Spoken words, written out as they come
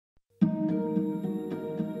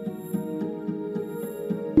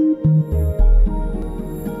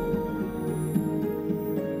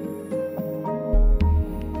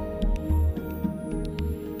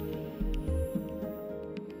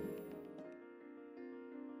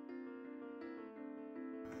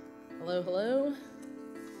Hello, hello.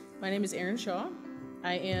 My name is Erin Shaw.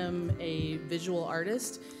 I am a visual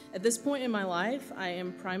artist. At this point in my life, I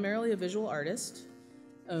am primarily a visual artist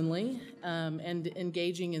only, and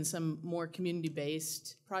engaging in some more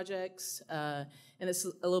community-based projects. And it's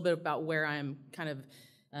a little bit about where I'm kind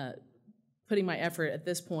of putting my effort at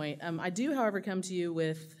this point. I do, however, come to you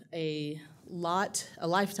with a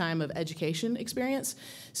lifetime of education experience.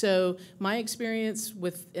 So my experience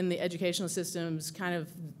within the educational system is kind of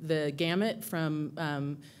the gamut from,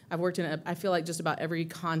 I've worked in, I feel like just about every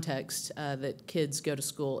context that kids go to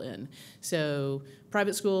school in. So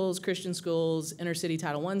private schools, Christian schools, inner city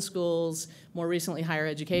Title I schools, more recently higher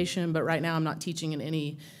education, but right now I'm not teaching in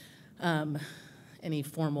any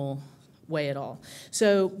formal way at all.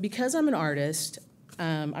 So because I'm an artist,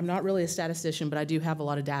 I'm not really a statistician, but I do have a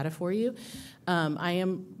lot of data for you. I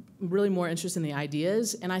am really more interested in the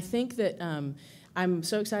ideas, and I think that I'm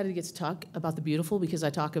so excited to get to talk about the beautiful because I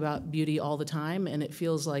talk about beauty all the time, and it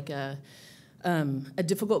feels like a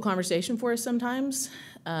difficult conversation for us sometimes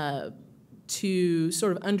to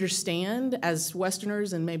sort of understand as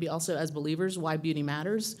Westerners and maybe also as believers why beauty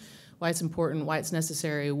matters, why it's important, why it's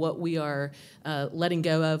necessary, what we are letting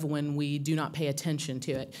go of when we do not pay attention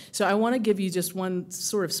to it. So I want to give you just one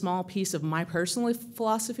sort of small piece of my personal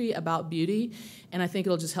philosophy about beauty, and I think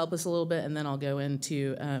it'll just help us a little bit, and then I'll go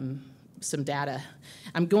into some data.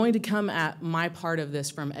 I'm going to come at my part of this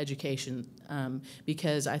from education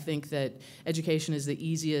because I think that education is the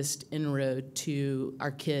easiest inroad to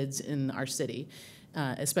our kids in our city,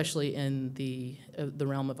 especially in the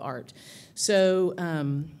realm of art. So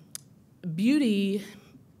beauty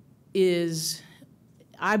is,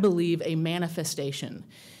 I believe, a manifestation.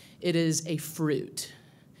 It is a fruit.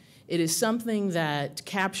 It is something that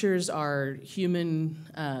captures our human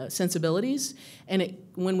sensibilities, and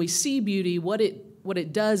when we see beauty, what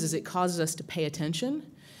it does is it causes us to pay attention,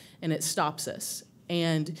 and it stops us.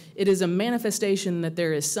 And it is a manifestation that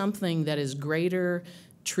there is something that is greater,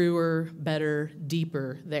 truer, better,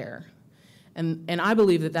 deeper there. And I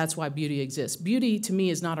believe that that's why beauty exists. Beauty, to me,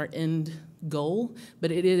 is not our end goal,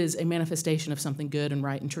 but it is a manifestation of something good and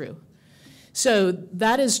right and true. So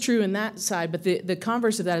that is true in that side, but the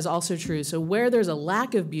converse of that is also true. So where there's a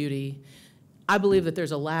lack of beauty, I believe that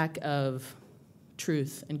there's a lack of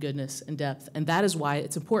truth and goodness and depth, and that is why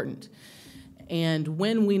it's important. And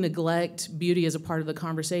when we neglect beauty as a part of the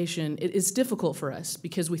conversation, it is difficult for us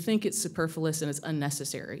because we think it's superfluous and it's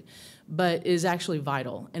unnecessary, but it is actually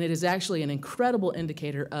vital, and it is actually an incredible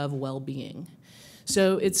indicator of well-being.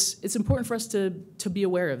 So it's important for us to be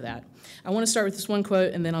aware of that. I want to start with this one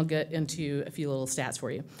quote, and then I'll get into a few little stats for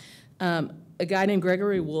you. A guy named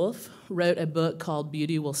Gregory Wolfe wrote a book called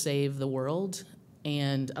Beauty Will Save the World,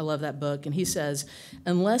 and I love that book. And he says,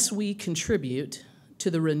 unless we contribute to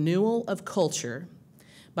the renewal of culture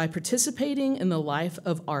by participating in the life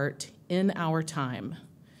of art in our time,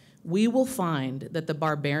 we will find that the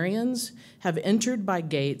barbarians have entered by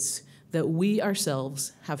gates that we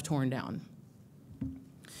ourselves have torn down.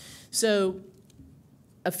 So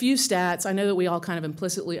a few stats. I know that we all kind of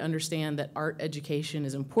implicitly understand that art education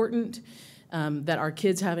is important, that our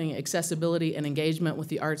kids having accessibility and engagement with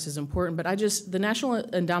the arts is important, but the National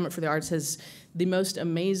Endowment for the Arts has the most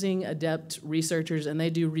amazing, adept researchers, and they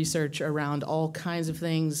do research around all kinds of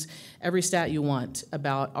things, every stat you want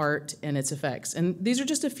about art and its effects. And these are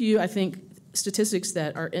just a few, I think, statistics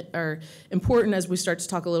that are important as we start to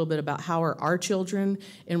talk a little bit about how are our children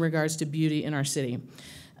in regards to beauty in our city.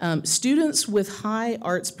 Students with high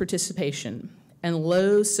arts participation and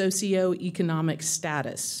low socioeconomic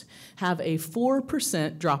status have a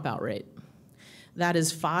 4% dropout rate. That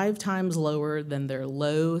is 5 times lower than their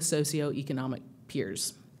low socioeconomic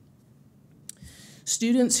peers.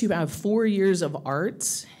 Students who have 4 years of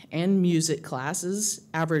arts and music classes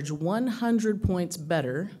average 100 points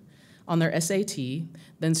better on their SAT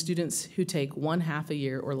than students who take 1/2 a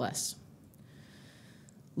year or less.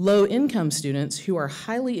 Low-income students who are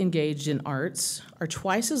highly engaged in arts are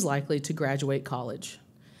twice as likely to graduate college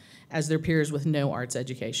as their peers with no arts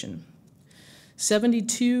education.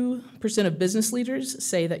 72% of business leaders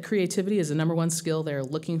say that creativity is the #1 skill they're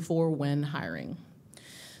looking for when hiring.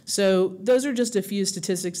 So those are just a few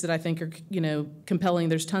statistics that I think are, compelling.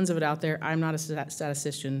 There's tons of it out there. I'm not a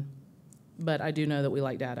statistician, but I do know that we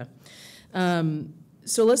like data.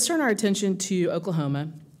 So let's turn our attention to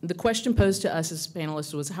Oklahoma. The question posed to us as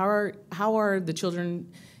panelists was, how are the children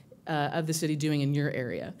of the city doing in your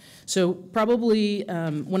area? So probably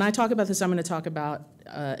when I talk about this, I'm going to talk about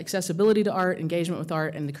accessibility to art, engagement with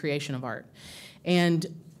art, and the creation of art. And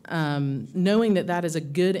knowing that that is a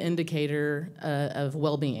good indicator of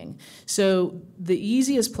well-being. So the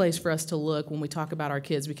easiest place for us to look when we talk about our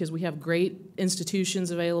kids, because we have great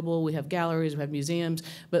institutions available, we have galleries, we have museums,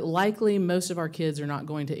 but likely most of our kids are not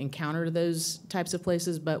going to encounter those types of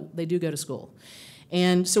places, but they do go to school.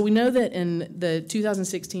 And so we know that in the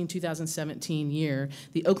 2016-2017 year,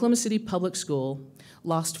 the Oklahoma City Public School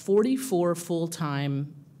lost 44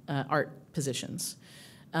 full-time art positions.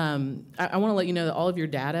 I want to let you know that all of your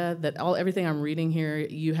data, everything I'm reading here,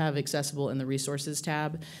 you have accessible in the resources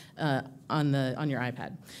tab on your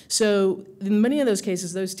iPad. So in many of those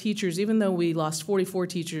cases, those teachers, even though we lost 44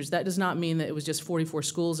 teachers, that does not mean that it was just 44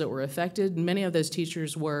 schools that were affected. Many of those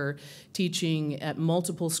teachers were teaching at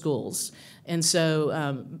multiple schools. And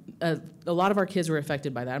so a lot of our kids were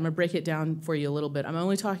affected by that. I'm going to break it down for you a little bit. I'm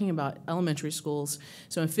only talking about elementary schools.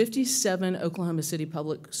 So in 57 Oklahoma City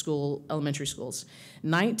public school elementary schools,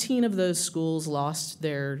 19 of those schools lost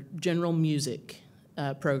their general music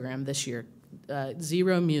program this year.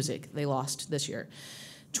 0 music they lost this year.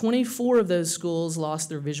 24 of those schools lost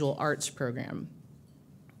their visual arts program.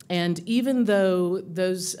 And even though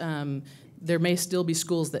those there may still be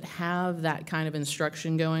schools that have that kind of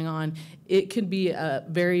instruction going on, it could be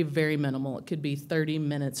very, very minimal. It could be 30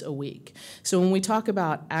 minutes a week. So when we talk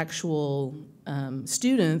about actual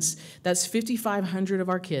students, that's 5,500 of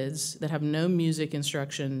our kids that have no music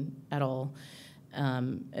instruction at all,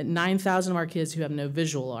 9,000 of our kids who have no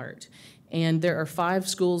visual art. And there are 5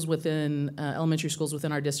 schools within, elementary schools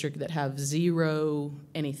within our district that have 0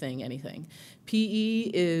 anything.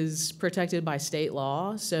 PE is protected by state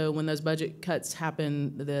law, so when those budget cuts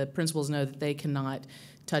happen, the principals know that they cannot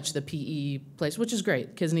touch the PE place, which is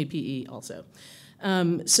great. Kids need PE also.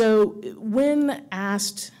 So when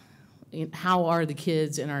asked, how are the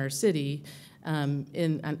kids in our city,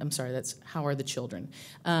 I'm sorry, that's how are the children?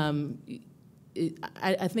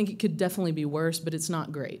 I think it could definitely be worse, but it's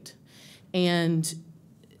not great. And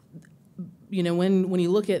you know, when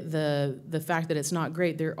you look at the fact that it's not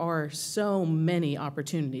great, there are so many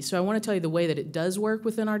opportunities. So I want to tell you the way that it does work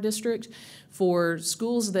within our district. For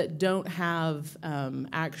schools that don't have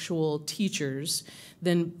actual teachers,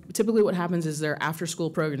 then typically what happens is there are after-school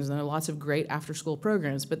programs, and there are lots of great after-school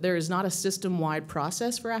programs, but there is not a system-wide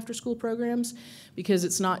process for after-school programs because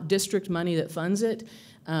it's not district money that funds it.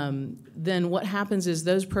 Then what happens is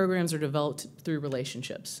those programs are developed through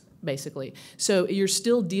relationships, basically. So you're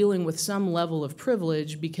still dealing with some level of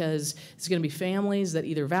privilege because it's going to be families that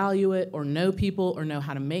either value it or know people or know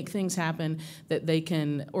how to make things happen that they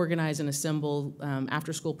can organize and assemble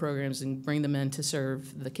after-school programs and bring them in to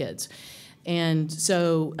serve the kids. And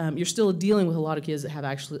so you're still dealing with a lot of kids that have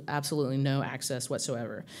actually absolutely no access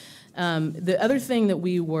whatsoever. The other thing that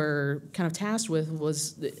we were kind of tasked with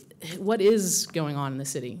was what is going on in the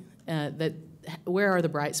city? Where are the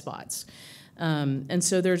bright spots? And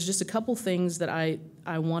so there's just a couple things that I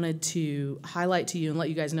wanted to highlight to you and let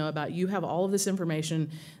you guys know about. You have all of this information.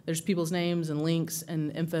 There's people's names and links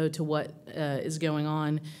and info to what is going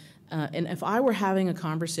on. And if I were having a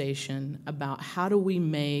conversation about how do we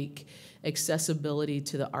make accessibility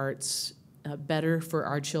to the arts better for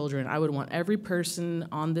our children, I would want every person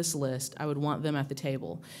on this list, I would want them at the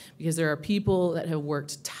table, because there are people that have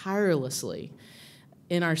worked tirelessly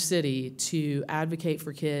in our city to advocate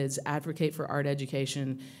for kids, advocate for art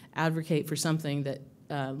education, advocate for something that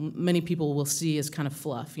many people will see as kind of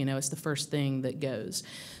fluff. You know, it's the first thing that goes.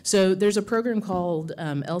 So there's a program called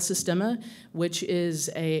El Sistema, which is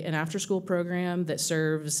an after-school program that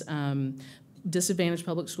serves disadvantaged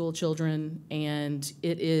public school children, and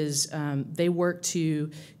it is they work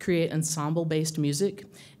to create ensemble-based music,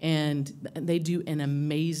 and they do an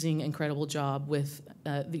amazing, incredible job with.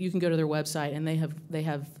 You can go to their website, and they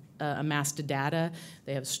have amassed data,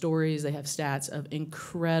 they have stories, they have stats of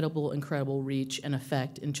incredible reach and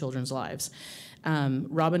effect in children's lives.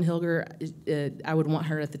 Robin Hilger, I would want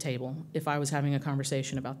her at the table if I was having a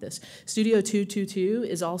conversation about this. Studio 222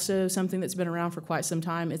 is also something that's been around for quite some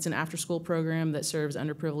time. It's an after-school program that serves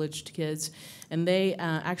underprivileged kids, and they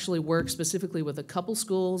actually work specifically with a couple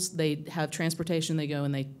schools. They have transportation. They go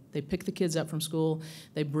and they pick the kids up from school.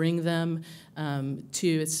 They bring them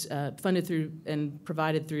it's funded through and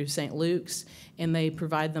provided through St. Luke's, and they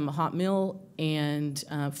provide them a hot meal, and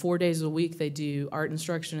 4 days a week they do art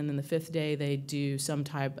instruction, and then the 5th day they do some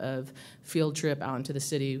type of field trip out into the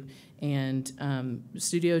city. And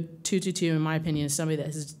Studio 222, in my opinion, is somebody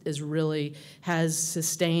that has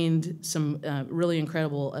sustained some really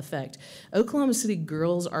incredible effect. Oklahoma City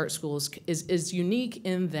Girls Art School is unique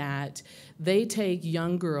in that they take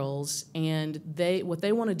young girls, and what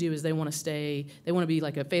they want to do is they want to be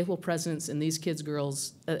like a faithful presence in these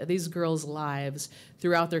girls' lives lives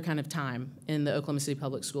throughout their kind of time in the Oklahoma City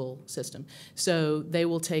public school system. So they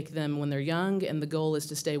will take them when they're young, and the goal is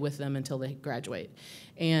to stay with them until they graduate.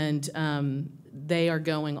 And they are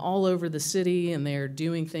going all over the city, and they're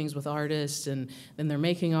doing things with artists, and they're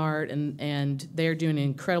making art, and they're doing an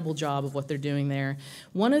incredible job of what they're doing there.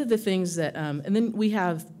 One of the things that, and then we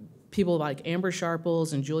have people like Amber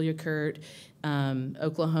Sharples and Julia Kurt,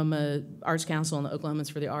 Oklahoma Arts Council and the Oklahomans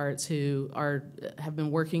for the Arts, who have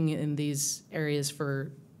been working in these areas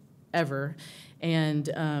forever, and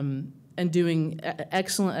doing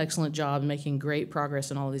excellent job, making great progress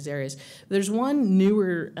in all of these areas. There's one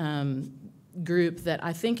newer group that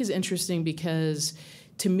I think is interesting because,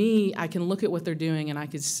 to me, I can look at what they're doing and I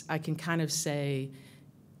can kind of say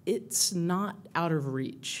it's not out of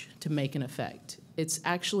reach to make an effect. It's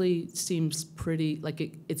actually seems pretty like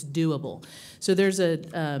it's doable. So there's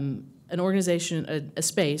an organization, a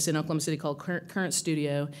space in Oklahoma City called Current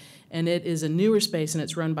Studio, and it is a newer space, and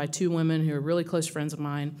it's run by two women who are really close friends of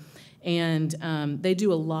mine. And they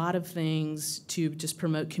do a lot of things to just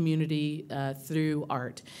promote community through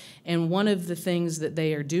art. And one of the things that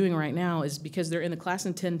they are doing right now is, because they're in the Class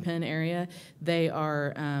and 10 Penn area, they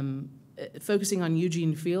are focusing on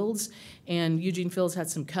Eugene Fields, and Eugene Fields had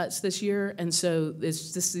some cuts this year, and so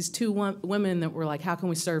it's just these two women that were like, how can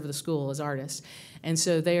we serve the school as artists? And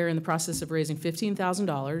so they are in the process of raising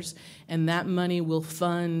 $15,000, and that money will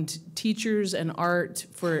fund teachers and art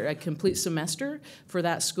for a complete semester for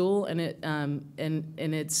that school, and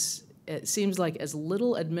it seems like as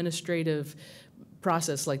little administrative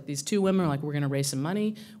process. Like, these two women are like, we're going to raise some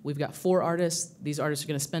money. We've got 4 artists. These artists are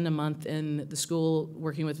going to spend a month in the school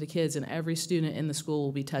working with the kids, and every student in the school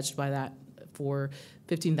will be touched by that for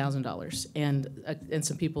 $15,000, and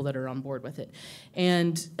some people that are on board with it.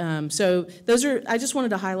 And so those are, I just wanted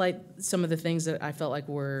to highlight some of the things that I felt like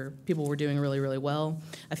people were doing really, really well.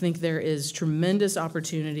 I think there is tremendous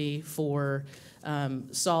opportunity for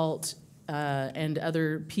SALT and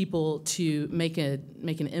other people to make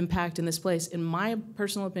an impact in this place. In my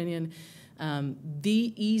personal opinion,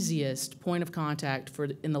 the easiest point of contact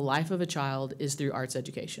in the life of a child is through arts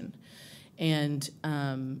education. And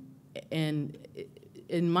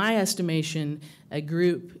in my estimation, a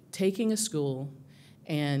group taking a school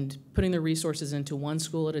and putting their resources into one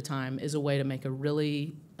school at a time is a way to make a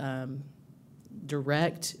really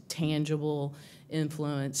direct, tangible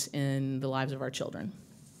influence in the lives of our children.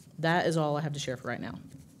 That is all I have to share for right now.